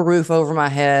to keep a roof over my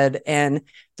head. And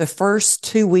the first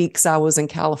 2 weeks I was in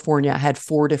California, I had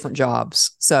 4 different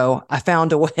jobs. So I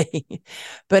found a way,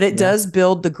 but it Yeah. does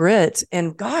build the grit.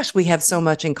 And gosh, we have so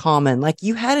much in common. Like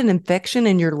you had an infection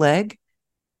in your leg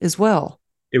as well.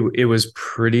 It was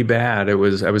pretty bad. I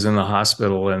was in the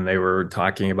hospital and they were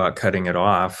talking about cutting it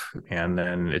off, and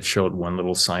then it showed one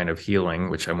little sign of healing,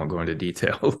 which I won't go into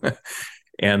detail.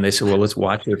 And they said, "Well, let's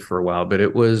watch it for a while." But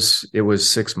it was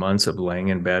 6 months of laying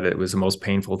in bed. It was the most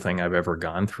painful thing I've ever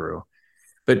gone through.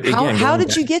 But How again, how going did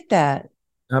back, you get that?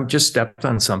 I just stepped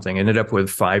on something, ended up with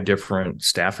 5 different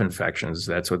staph infections.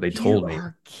 That's what they You told me.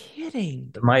 are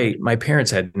kidding. My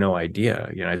parents had no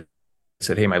idea. I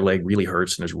said, "Hey, my leg really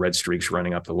hurts and there's red streaks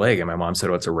running up the leg." And my mom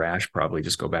said, "Oh, it's a rash, probably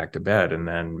just go back to bed." And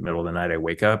then middle of the night, I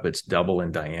wake up, it's double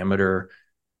in diameter.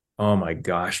 Oh my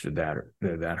gosh, did that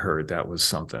hurt? That was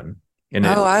something. And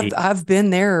Oh, it I've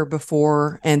been there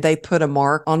before and they put a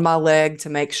mark on my leg to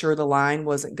make sure the line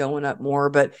wasn't going up more,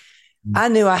 but I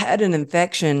knew I had an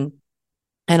infection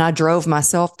and I drove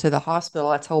myself to the hospital.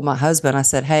 I told my husband, I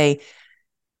said, "Hey,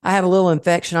 I have a little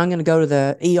infection. I'm going to go to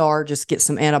the ER, just get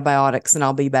some antibiotics and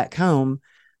I'll be back home."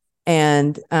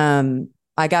 And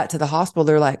I got to the hospital.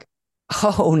 They're like,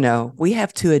 "Oh no, we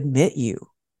have to admit you.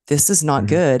 This is not Mhm.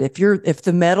 good. If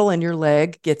the metal in your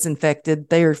leg gets infected,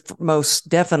 they're most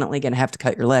definitely going to have to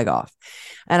cut your leg off."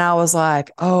 And I was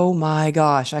like, "Oh my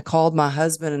gosh." I called my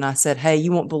husband and I said, "Hey,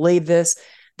 you won't believe this.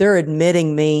 They're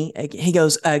admitting me." He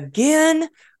goes, "Again?"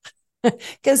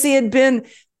 Because he had been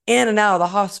in and out of the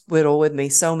hospital with me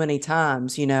so many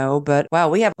times, But wow,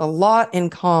 we have a lot in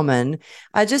common.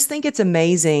 I just think it's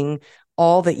amazing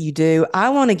all that you do. I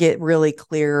want to get really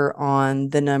clear on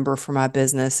the number for my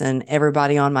business and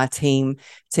everybody on my team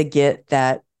to get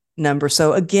that number.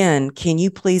 So, again, can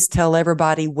you please tell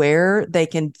everybody where they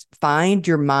can find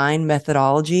your mind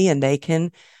methodology and they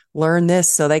can learn this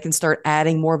so they can start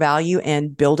adding more value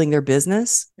and building their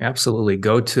business? Absolutely.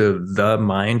 Go to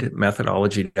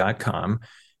themindmethodology.com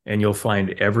and you'll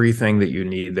find everything that you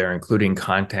need there, including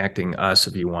contacting us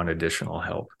if you want additional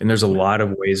help. And there's a lot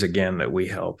of ways, again, that we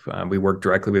help. We work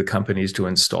directly with companies to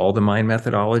install the Mind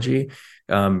methodology.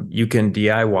 You can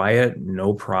DIY it,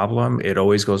 no problem. It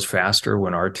always goes faster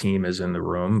when our team is in the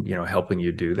room, helping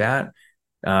you do that.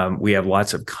 We have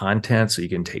lots of content, so you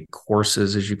can take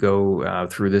courses as you go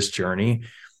through this journey.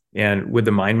 And with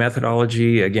the mind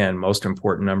methodology, again, most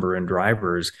important number in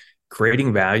drivers,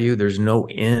 creating value, there's no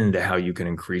end to how you can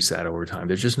increase that over time.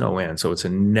 There's just no end. So it's a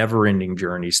never ending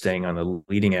journey, staying on the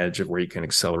leading edge of where you can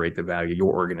accelerate the value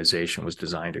your organization was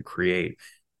designed to create.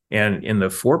 And in the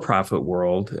for profit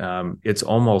world, it's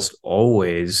almost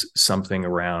always something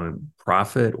around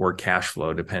profit or cash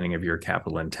flow, depending if you're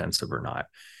capital intensive or not.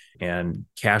 And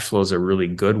cash flow is a really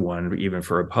good one, even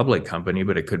for a public company,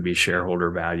 but it could be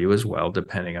shareholder value as well,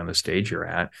 depending on the stage you're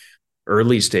at.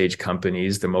 Early stage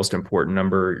companies, the most important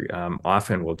number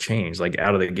often will change. Like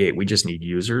out of the gate, we just need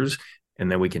users,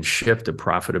 and then we can shift to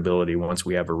profitability once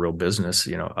we have a real business,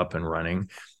 up and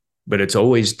running. But it's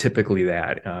always typically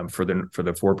that for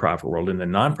the for-profit world. In the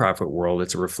nonprofit world,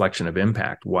 it's a reflection of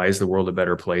impact. Why is the world a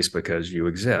better place? Because you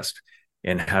exist.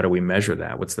 And how do we measure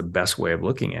that? What's the best way of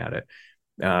looking at it?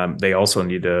 They also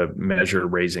need to measure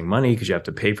raising money because you have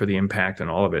to pay for the impact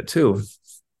and all of it too.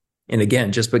 And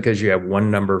again, just because you have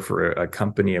one number for a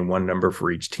company and one number for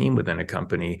each team within a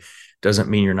company doesn't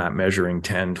mean you're not measuring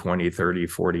 10, 20, 30,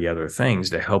 40 other things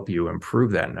to help you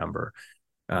improve that number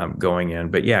going in.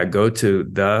 But yeah, go to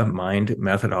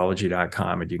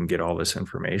themindmethodology.com and you can get all this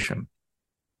information.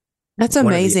 That's One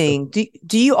of the amazing.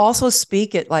 Do you also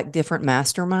speak at like different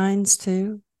masterminds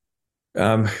too?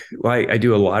 Um, well, I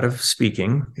do a lot of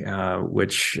speaking,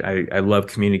 which I love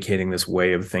communicating this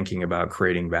way of thinking about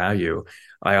creating value.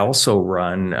 I also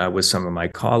run with some of my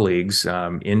colleagues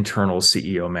internal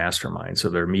CEO masterminds. So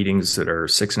they're meetings that are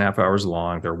 6.5 hours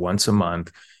long. They're once a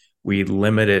month. We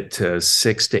limit it to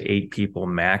 6 to 8 people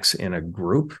max in a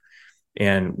group.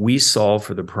 And we solve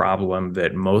for the problem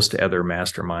that most other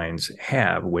masterminds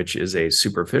have, which is a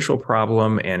superficial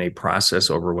problem and a process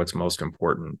over what's most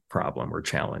important problem or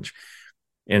challenge.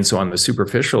 And so on the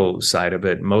superficial side of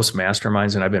it, most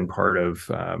masterminds, and I've been part of,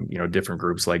 different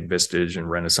groups like Vistage and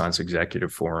Renaissance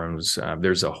Executive Forums.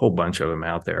 There's a whole bunch of them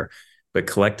out there, but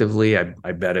collectively,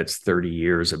 I bet it's 30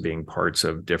 years of being parts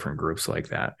of different groups like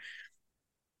that.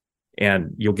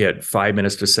 And you'll get 5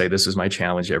 minutes to say, "This is my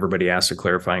challenge." Everybody asks a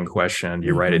clarifying question.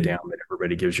 You write it Mm-hmm. down, and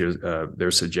everybody gives you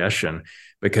their suggestion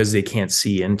because they can't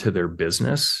see into their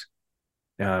business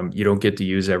you don't get to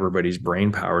use everybody's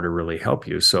brain power to really help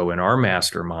you. So in our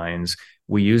masterminds,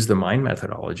 we use the mind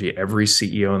methodology. Every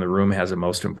CEO in the room has a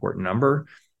most important number.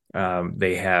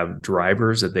 They have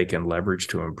drivers that they can leverage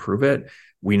to improve it.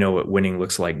 We know what winning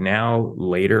looks like now,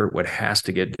 later, what has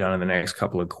to get done in the next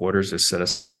couple of quarters to set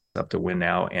us up to win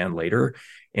now and later.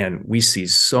 And we see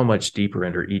so much deeper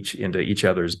into each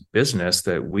other's business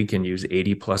that we can use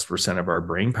 80+% of our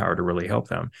brain power to really help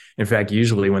them. In fact,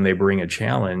 usually when they bring a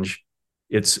challenge,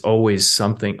 it's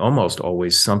almost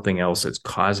always something else that's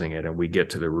causing it, and we get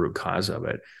to the root cause of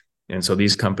it. And so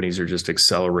these companies are just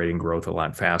accelerating growth a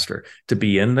lot faster. To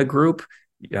be in the group,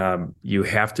 you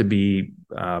have to be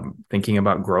thinking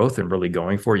about growth and really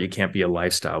going for it. You can't be a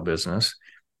lifestyle business.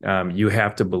 You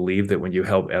have to believe that when you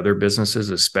help other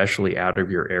businesses, especially out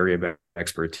of your area of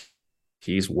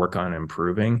expertise, work on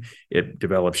improving, it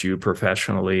develops you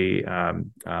professionally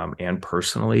and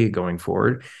personally going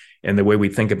forward. And the way we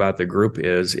think about the group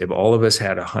is, if all of us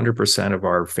had 100% of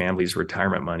our family's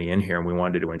retirement money in here and we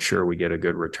wanted to ensure we get a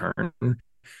good return,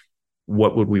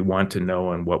 what would we want to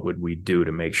know and what would we do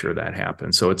to make sure that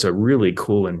happens? So it's a really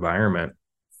cool environment.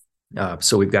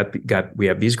 So we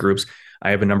have these groups. I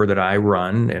have a number that I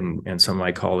run, and some of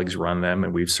my colleagues run them,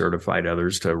 and we've certified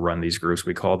others to run these groups.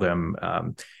 We call them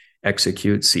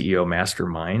Execute CEO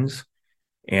Masterminds.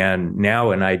 And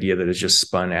now an idea that has just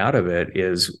spun out of it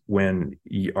is when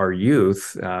our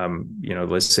youth,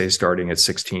 let's say starting at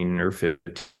 16 or 15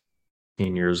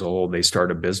 years old, they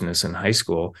start a business in high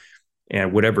school,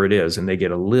 and whatever it is, and they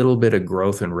get a little bit of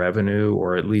growth in revenue,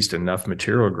 or at least enough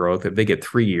material growth. If they get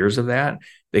 3 years of that,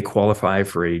 they qualify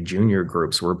for a junior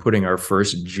group. So we're putting our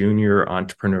first junior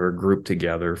entrepreneur group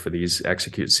together for these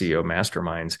Execute CEO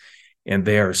Masterminds. And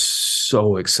they are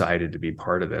so excited to be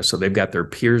part of this. So they've got their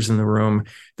peers in the room.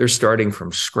 They're starting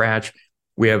from scratch.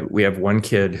 We have one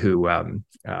kid who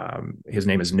his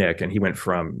name is Nick, and he went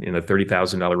from in the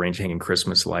 $30,000 range hanging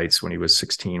Christmas lights when he was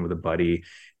 16 with a buddy,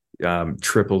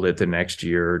 tripled it the next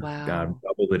year, Wow.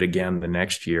 doubled it again the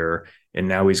next year. And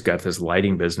now he's got this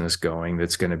lighting business going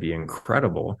that's going to be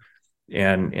incredible.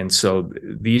 And so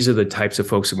these are the types of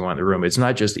folks that we want in the room. It's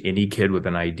not just any kid with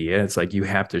an idea. It's like you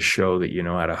have to show that you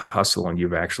know how to hustle and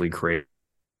you've actually created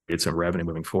some revenue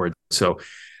moving forward. So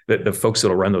the folks that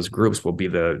will run those groups will be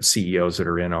the CEOs that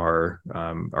are in our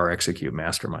Execute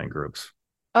Mastermind groups.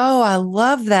 Oh, I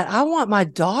love that. I want my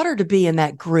daughter to be in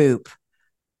that group.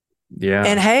 Yeah.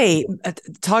 And hey,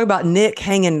 talk about Nick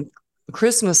hanging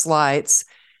Christmas lights.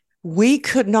 We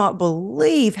could not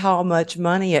believe how much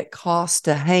money it costs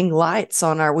to hang lights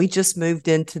on we just moved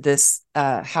into this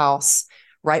house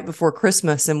right before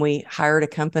Christmas, and we hired a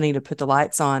company to put the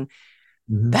lights on.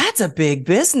 Mm-hmm. That's a big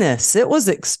business. It was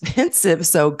expensive.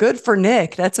 So good for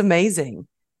Nick. That's amazing.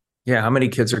 Yeah. How many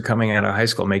kids are coming out of high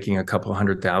school making a couple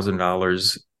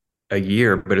 $100,000 a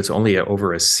year, but it's only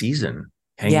over a season,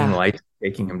 hanging lights,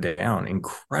 taking them down.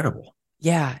 Incredible.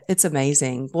 Yeah, it's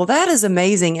amazing. Well, that is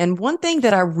amazing. And one thing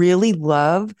that I really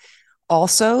love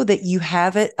also, that you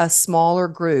have it a smaller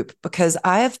group, because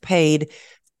I have paid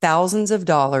thousands of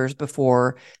dollars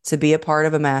before to be a part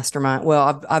of a mastermind.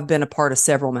 Well, I've been a part of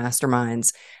several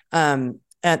masterminds,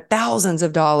 at thousands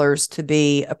of dollars to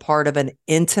be a part of an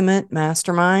intimate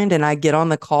mastermind. And I get on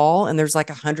the call and there's like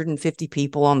 150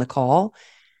 people on the call.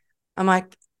 I'm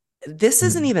like, this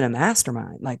isn't even a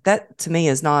mastermind. Like, that to me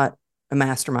is not a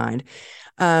mastermind.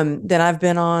 Then I've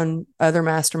been on other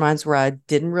masterminds where I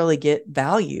didn't really get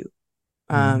value.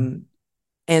 And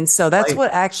so that's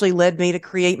what actually led me to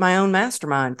create my own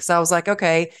mastermind. Cause I was like,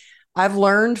 okay, I've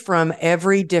learned from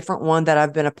every different one that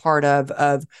I've been a part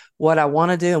of what I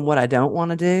want to do and what I don't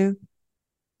want to do.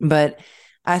 But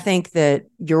I think that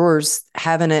yours,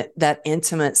 having it that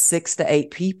intimate 6 to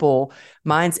 8 people,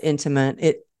 mine's intimate.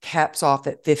 It caps off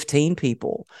at 15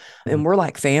 people, and we're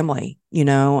like family,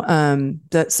 so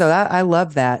I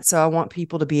love that. So I want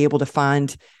people to be able to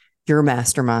find your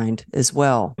mastermind as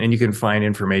well. And you can find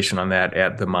information on that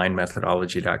at the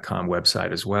mindmethodology.com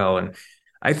website as well. And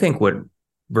I think what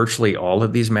virtually all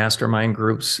of these mastermind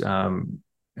groups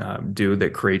do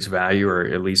that creates value, or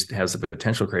at least has the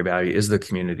potential to create value, is the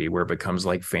community, where it becomes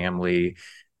like family.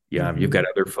 Yeah, you've got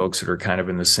other folks that are kind of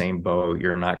in the same boat.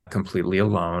 You're not completely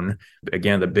alone.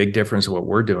 Again, the big difference of what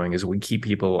we're doing is we keep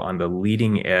people on the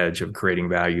leading edge of creating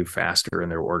value faster in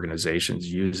their organizations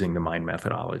using the mind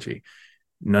methodology.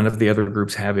 None of the other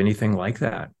groups have anything like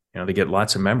that. They get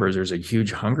lots of members. There's a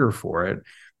huge hunger for it.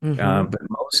 But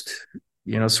most,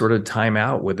 sort of time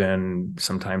out within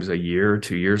sometimes a year,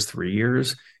 2 years, 3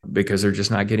 years, because they're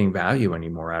just not getting value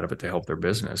anymore out of it to help their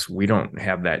business. We don't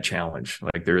have that challenge.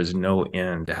 Like, there is no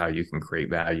end to how you can create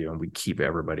value, and we keep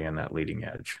everybody on that leading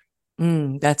edge.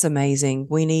 That's amazing.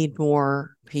 We need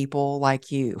more people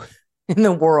like you in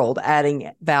the world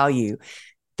adding value.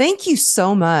 Thank you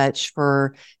so much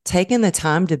for taking the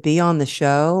time to be on the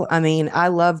show. I mean, I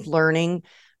loved learning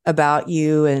about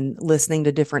you and listening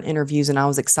to different interviews, and I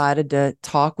was excited to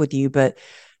talk with you. But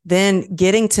then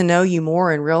getting to know you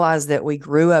more and realize that we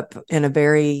grew up in a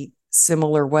very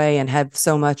similar way and have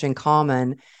so much in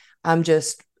common, I'm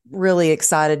just really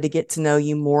excited to get to know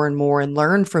you more and more and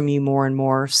learn from you more and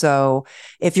more. So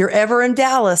if you're ever in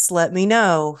Dallas, let me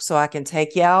know so I can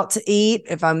take you out to eat.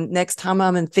 If I'm next time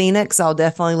I'm in Phoenix, I'll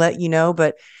definitely let you know.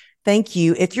 But thank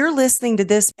you. If you're listening to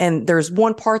this and there's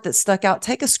one part that stuck out,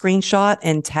 take a screenshot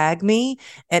and tag me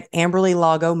at Amberly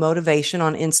Lago Motivation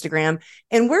on Instagram.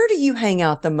 And where do you hang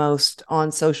out the most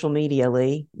on social media,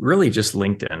 Lee? Really just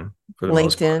LinkedIn for the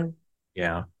most part. LinkedIn.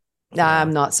 Yeah.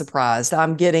 I'm not surprised.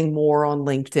 I'm getting more on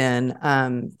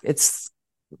LinkedIn. It's,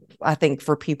 I think,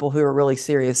 for people who are really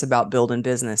serious about building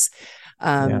business.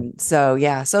 So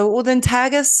yeah. So well, then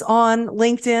tag us on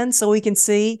LinkedIn so we can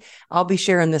see. I'll be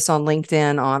sharing this on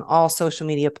LinkedIn on all social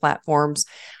media platforms.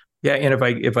 Yeah, and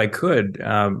if I could,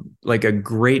 like a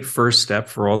great first step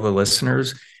for all the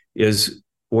listeners is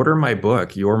order my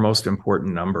book, Your Most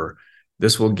Important Number.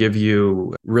 This will give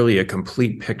you really a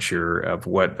complete picture of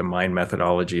what the mind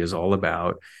methodology is all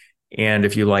about. And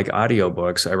if you like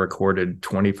audiobooks, I recorded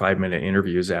 25-minute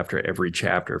interviews after every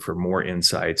chapter for more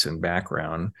insights and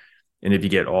background. And if you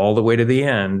get all the way to the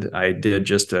end, I did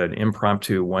just an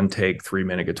impromptu 1-take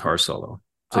 3-minute guitar solo.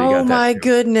 So you Oh got that my too.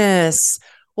 goodness.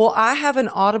 Well, I have an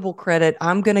Audible credit.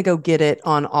 I'm going to go get it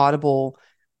on Audible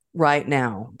right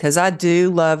now because I do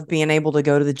love being able to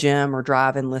go to the gym or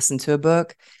drive and listen to a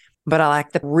book, but I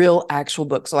like the real actual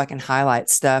book so I can highlight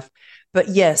stuff. But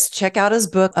yes, check out his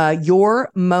book,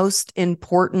 Your Most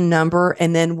Important Number.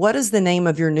 And then what is the name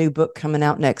of your new book coming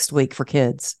out next week for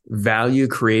kids? Value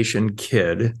Creation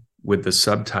Kid, with the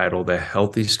subtitle, The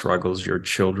Healthy Struggles Your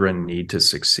Children Need to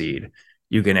Succeed.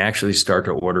 You can actually start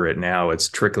to order it now. It's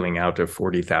trickling out to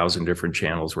 40,000 different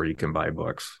channels where you can buy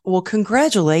books. Well,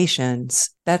 congratulations.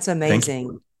 That's Thank amazing.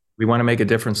 you. We want to make a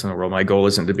difference in the world. My goal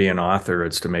isn't to be an author,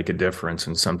 it's to make a difference.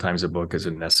 And sometimes a book is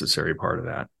a necessary part of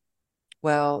that.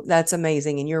 Well, that's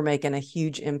amazing. And you're making a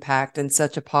huge impact in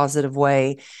such a positive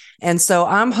way. And so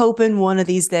I'm hoping one of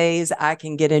these days I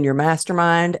can get in your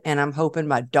mastermind, and I'm hoping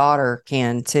my daughter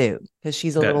can too, because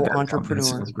she's a little That entrepreneur.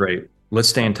 sounds great. Let's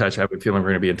stay in touch. I have a feeling we're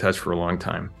going to be in touch for a long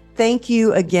time. Thank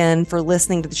you again for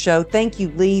listening to the show. Thank you,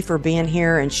 Lee, for being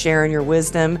here and sharing your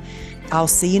wisdom. I'll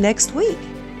see you next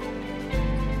week.